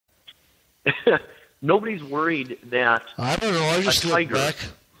Nobody's worried that I don't know. I just look back.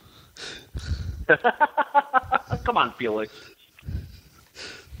 Come on, Felix.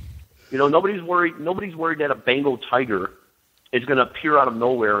 Nobody's worried. Nobody's worried that a Bengal tiger is going to appear out of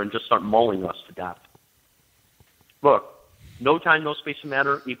nowhere and just start mauling us to death. Look, no time, no space, and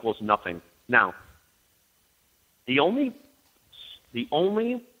matter equals nothing. Now, the only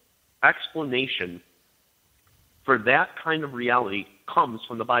explanation for that kind of reality comes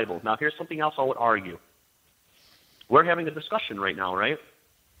from the Bible. Now, here's something else I would argue. We're having a discussion right now, right?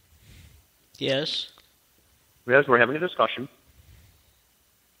 Yes. Yes, we're having a discussion.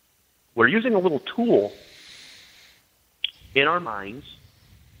 We're using a little tool in our minds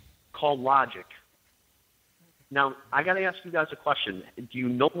called logic. Now, I got to ask you guys a question. Do you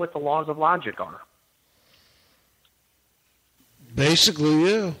know what the laws of logic are?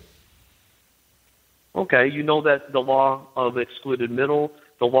 Basically, yeah. Okay, you know that the law of excluded middle,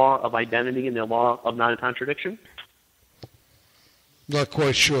 the law of identity, and the law of non-contradiction? Not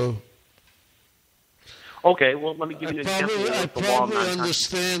quite sure. Okay, well, let me give you an example of the law of non-contradiction. I probably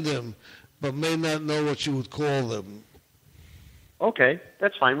understand them, but may not know what you would call them. Okay,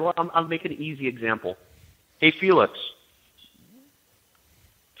 that's fine. Well, I'll make an easy example. Hey, Felix.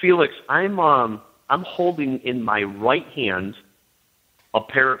 Felix, I'm holding in my right hand a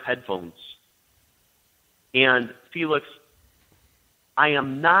pair of headphones. And Felix, I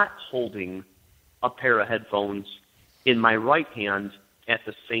am not holding a pair of headphones in my right hand at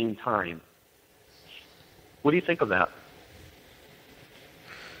the same time. What do you think of that?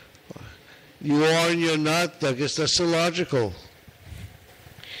 You are and you're not. I guess that's illogical.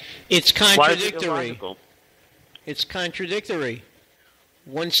 It's contradictory. Why is it illogical? It's contradictory.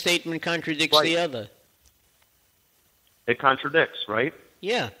 One statement contradicts the other. It contradicts, right?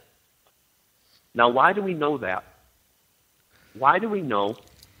 Yeah. Now, why do we know that? Why do we know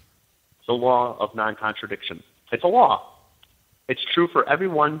the law of non-contradiction? It's a law. It's true for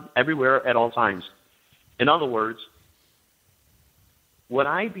everyone, everywhere, at all times. In other words, would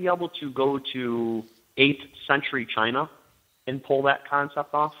I be able to go to 8th century China and pull that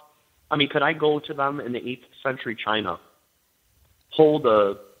concept off? I mean, could I go to them in the 8th century China, hold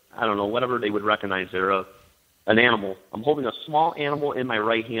whatever they would recognize there, an animal. I'm holding a small animal in my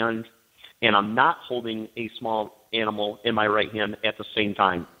right hand, and I'm not holding a small animal in my right hand at the same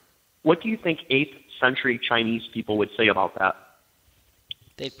time. What do you think 8th century Chinese people would say about that?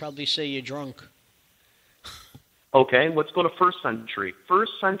 They'd probably say you're drunk. Okay, let's go to 1st century.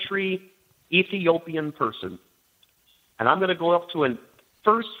 1st century Ethiopian person. And I'm going to go up to a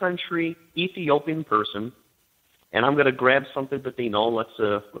 1st century Ethiopian person, and I'm going to grab something that they know. Let's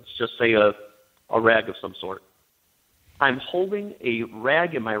just say a rag of some sort. I'm holding a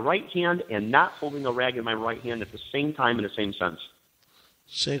rag in my right hand and not holding a rag in my right hand at the same time in the same sense.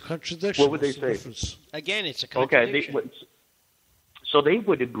 Same contradiction. What would they say? Again, it's a contradiction. Okay, so they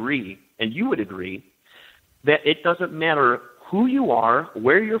would agree, and you would agree, that it doesn't matter who you are,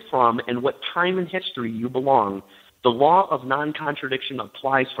 where you're from, and what time in history you belong. The law of non-contradiction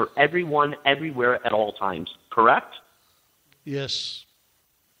applies for everyone, everywhere, at all times. Correct? Yes.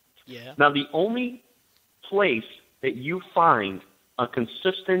 Yeah. Now, the only place that you find a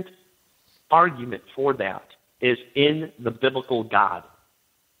consistent argument for that is in the biblical God.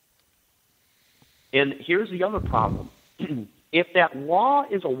 And here's the other problem. If that law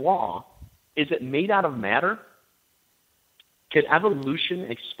is a law, is it made out of matter? Could evolution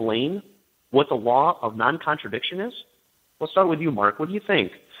explain what the law of non-contradiction is? Let's start with you, Marc. What do you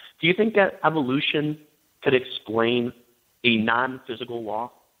think? Do you think that evolution could explain a non-physical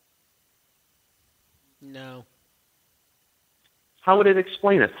law? No. How would it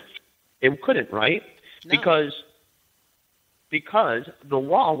explain it? It couldn't, right? No. Because the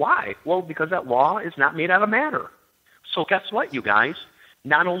law, why? Well, because that law is not made out of matter. So guess what, you guys?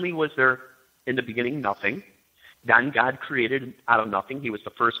 Not only was there in the beginning nothing, then God created out of nothing. He was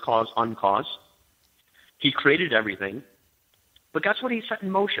the first cause, uncaused. He created everything. But guess what he set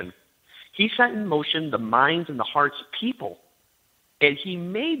in motion? He set in motion the minds and the hearts of people. And he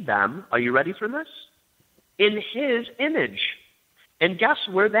made them, are you ready for this? In his image. And guess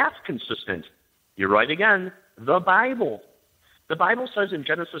where that's consistent? You're right again, the Bible. The Bible says in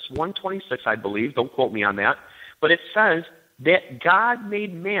Genesis 1:26, I believe, don't quote me on that, but it says that God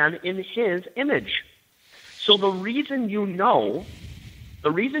made man in his image. So the reason you know,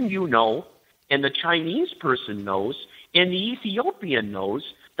 and the Chinese person knows, and the Ethiopian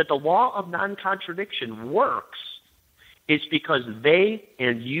knows that the law of non-contradiction works is because they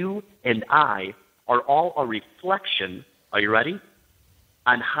and you and I are all a reflection, are you ready,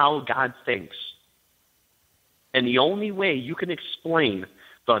 on how God thinks. And the only way you can explain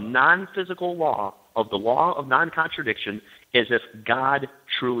The non-physical law of non-contradiction is if God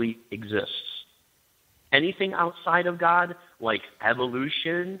truly exists. Anything outside of God, like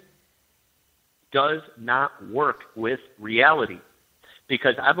evolution, does not work with reality,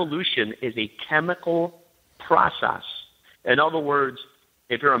 because evolution is a chemical process. In other words,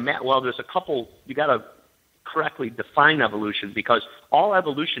 if you're there's a couple, you got to correctly define evolution, because all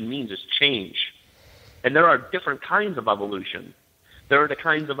evolution means is change. And there are different kinds of evolution. There are the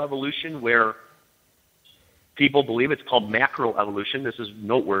kinds of evolution where people believe it's called macroevolution. This is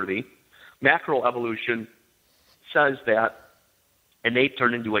noteworthy. Macroevolution says that an ape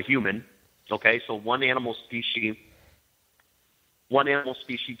turned into a human. Okay, so one animal species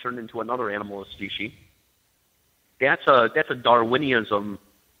turned into another animal species. That's a Darwinism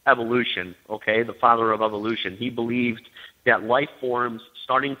evolution, okay, the father of evolution. He believed that life forms,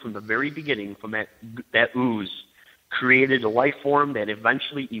 starting from the very beginning, from that ooze, created a life form that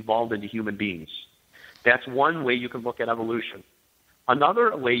eventually evolved into human beings. That's one way you can look at evolution.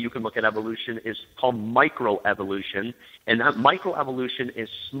 Another way you can look at evolution is called microevolution, and that microevolution is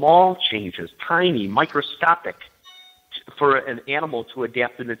small changes, tiny, microscopic, for an animal to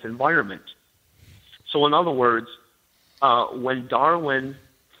adapt in its environment. So in other words, when Darwin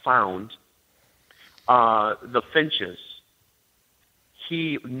found the finches,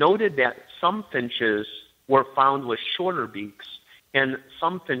 he noted that some finches were found with shorter beaks and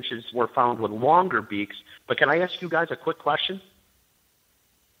some finches were found with longer beaks. But can I ask you guys a quick question?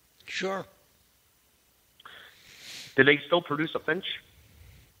 Sure. Do they still produce a finch?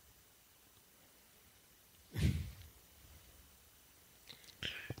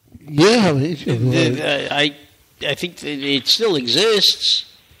 Yeah, I think that it still exists.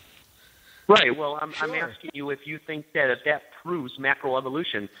 Right. Well, I'm Sure. asking you if you think that if that proves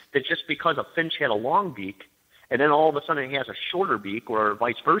macroevolution, that just because a finch had a long beak and then all of a sudden it has a shorter beak or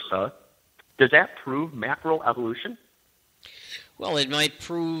vice versa, does that prove macroevolution? Well, it might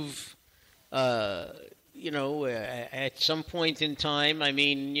prove, at some point in time, I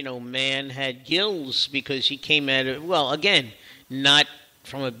mean, man had gills because he came at it, well, again, not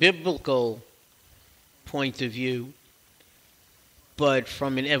from a biblical point of view, but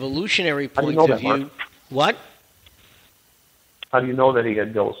from an evolutionary point of view. Mark? What? How do you know that he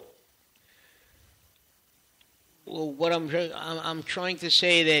had gills? Well, what I'm trying to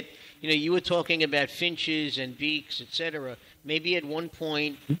say that, you were talking about finches and beaks, etc. Maybe at one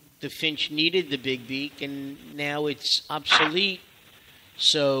point the finch needed the big beak, and now it's obsolete.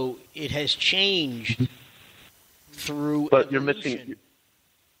 So it has changed through But evolution. you're missing.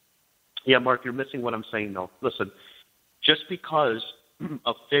 Yeah, Mark, you're missing what I'm saying, though. Listen, just because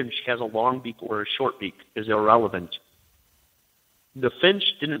a finch has a long beak or a short beak is irrelevant. The finch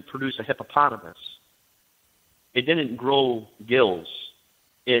didn't produce a hippopotamus. It didn't grow gills.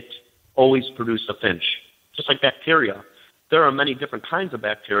 It always produced a finch. Just like bacteria. There are many different kinds of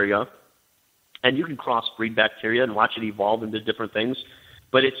bacteria, and you can crossbreed bacteria and watch it evolve into different things,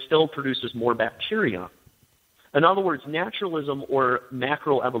 but it still produces more bacteria. In other words, naturalism or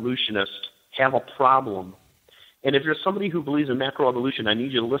macroevolutionists have a problem. And if you're somebody who believes in macroevolution, I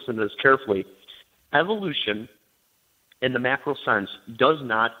need you to listen to this carefully. Evolution, in the macro sense, does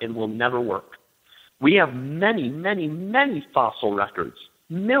not and will never work. We have many, many, many fossil records,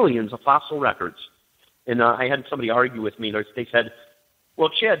 millions of fossil records. And I had somebody argue with me. They said, well,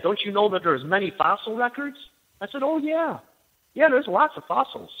 Chad, don't you know that there's many fossil records? I said, oh, yeah. Yeah, there's lots of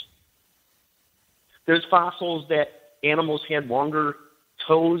fossils. There's fossils that animals had longer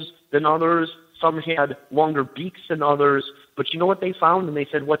toes than others. Some had longer beaks than others. But you know what they found? And they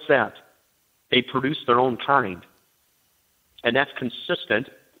said, what's that? They produced their own kind. And that's consistent,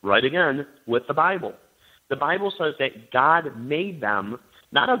 right again, with the Bible. The Bible says that God made them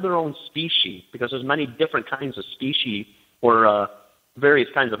not of their own species, because there's many different kinds of species or various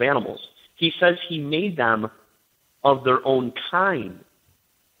kinds of animals. He says he made them of their own kind.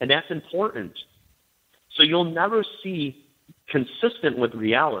 And that's important. So you'll never see, consistent with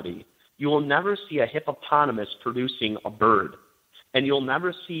reality, you will never see a hippopotamus producing a bird. And you'll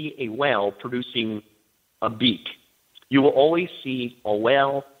never see a whale producing a beak. You will always see a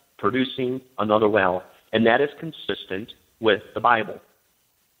whale producing another whale. And that is consistent with the Bible.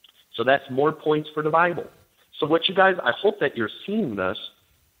 So that's more points for the Bible. So what you guys, I hope that you're seeing this,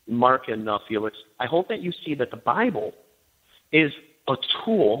 Mark and Felix, I hope that you see that the Bible is a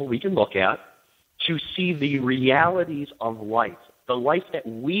tool we can look at to see the realities of life, the life that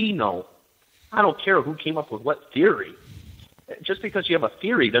we know. I don't care who came up with what theory. Just because you have a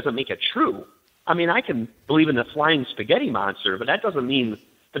theory doesn't make it true. I mean, I can believe in the flying spaghetti monster, but that doesn't mean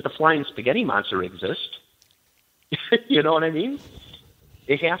that the flying spaghetti monster exists. You know what I mean?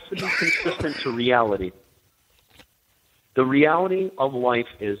 It has to be consistent to reality. The reality of life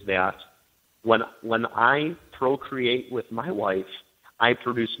is that when I procreate with my wife, I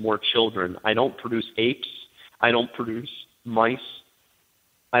produce more children. I don't produce apes. I don't produce mice.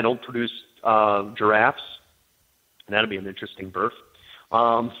 I don't produce giraffes. That'd be an interesting birth.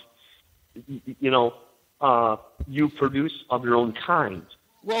 You produce of your own kind.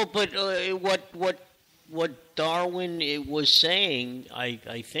 Well, but what Darwin was saying,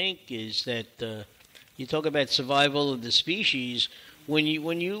 I think, is that you talk about survival of the species. When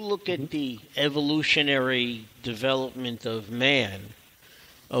you look at the evolutionary development of man,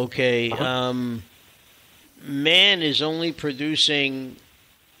 okay, man is only producing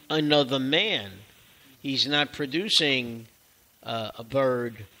another man. He's not producing a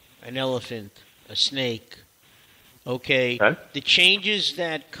bird, an elephant, a snake. Okay? The changes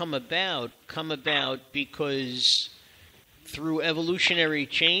that come about because through evolutionary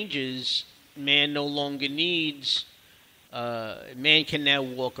changes, man no longer needs. Man can now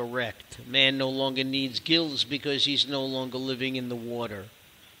walk erect. Man no longer needs gills because he's no longer living in the water.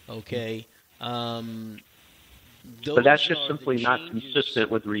 Okay? But that's just simply not consistent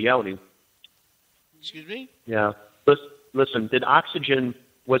with reality. Excuse me? Yeah. Listen,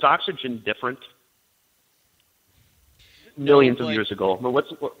 was oxygen different millions of years ago?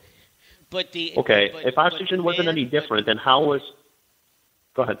 If oxygen wasn't any different, then how was...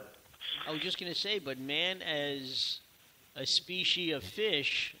 Go ahead. I was just going to say, but man as a species of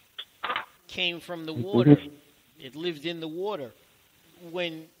fish came from the water. It lived in the water.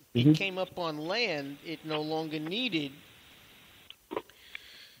 When it came up on land, it no longer needed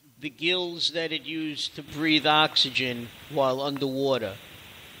the gills that it used to breathe oxygen while underwater.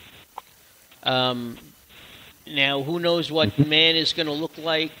 Now, who knows what man is going to look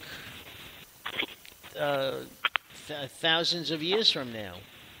like thousands of years from now?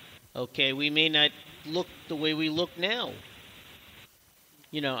 Okay, we may not look the way we look now.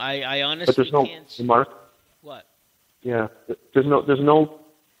 I honestly can't... Mark? What? Yeah, there's no.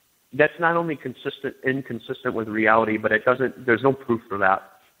 That's not only inconsistent with reality, but there's no proof for that.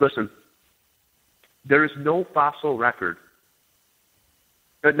 Listen, there is no fossil record.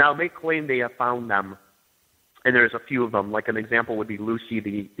 But now they claim they have found them, and there's a few of them. Like an example would be Lucy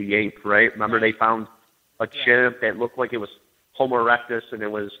the ape, right? Remember they found a chimp that looked like it was Homo erectus, and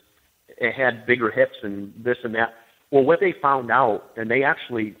it had bigger hips and this and that. Well, what they found out, and they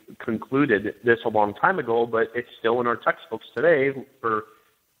actually concluded this a long time ago, but it's still in our textbooks today for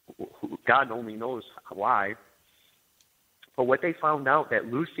God only knows why. But what they found out that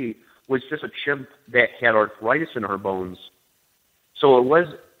Lucy was just a chimp that had arthritis in her bones. So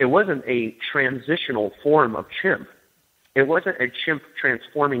it wasn't a transitional form of chimp. It wasn't a chimp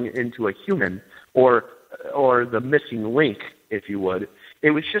transforming into a human or the missing link, if you would.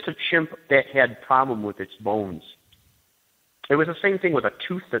 It was just a chimp that had problem with its bones. It was the same thing with a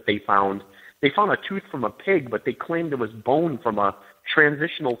tooth that they found. They found a tooth from a pig, but they claimed it was bone from a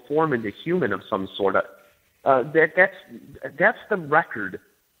transitional form into human of some sort. That's the record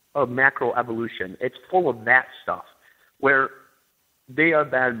of macroevolution. It's full of that stuff, where they have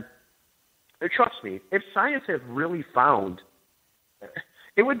been. Trust me, if science had really found,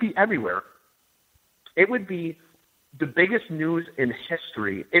 it would be everywhere. It would be the biggest news in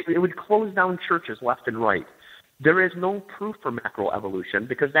history. It would close down churches left and right. There is no proof for macroevolution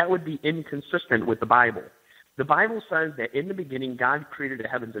because that would be inconsistent with the Bible. The Bible says that in the beginning, God created the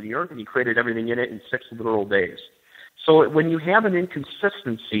heavens and the earth, and he created everything in it in 6 literal days. So when you have an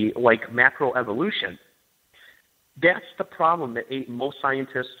inconsistency like macroevolution, that's the problem that most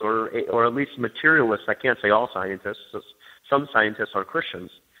scientists, or at least materialists, I can't say all scientists, some scientists are Christians,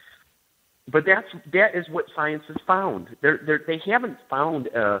 but that is what science has found. They haven't found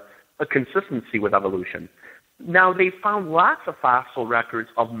a consistency with evolution. Now, they found lots of fossil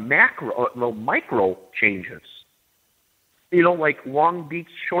records of micro changes. Like long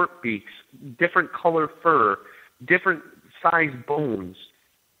beaks, short beaks, different color fur, different size bones.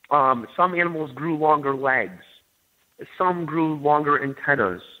 Some animals grew longer legs. Some grew longer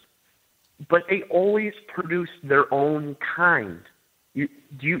antennas. But they always produced their own kind. Do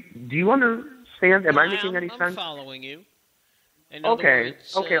you understand? Am I making any sense? I'm following you. Okay.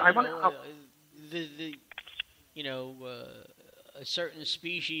 I want a certain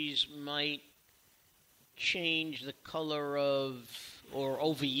species might change the color of, or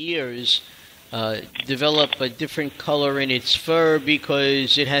over years, develop a different color in its fur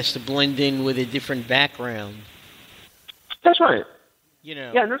because it has to blend in with a different background. That's right.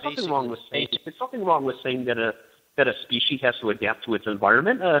 Yeah, there's nothing wrong with saying. There's nothing wrong with saying that a species has to adapt to its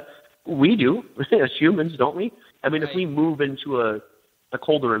environment. We do as humans, don't we? I mean, if we move into the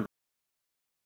colder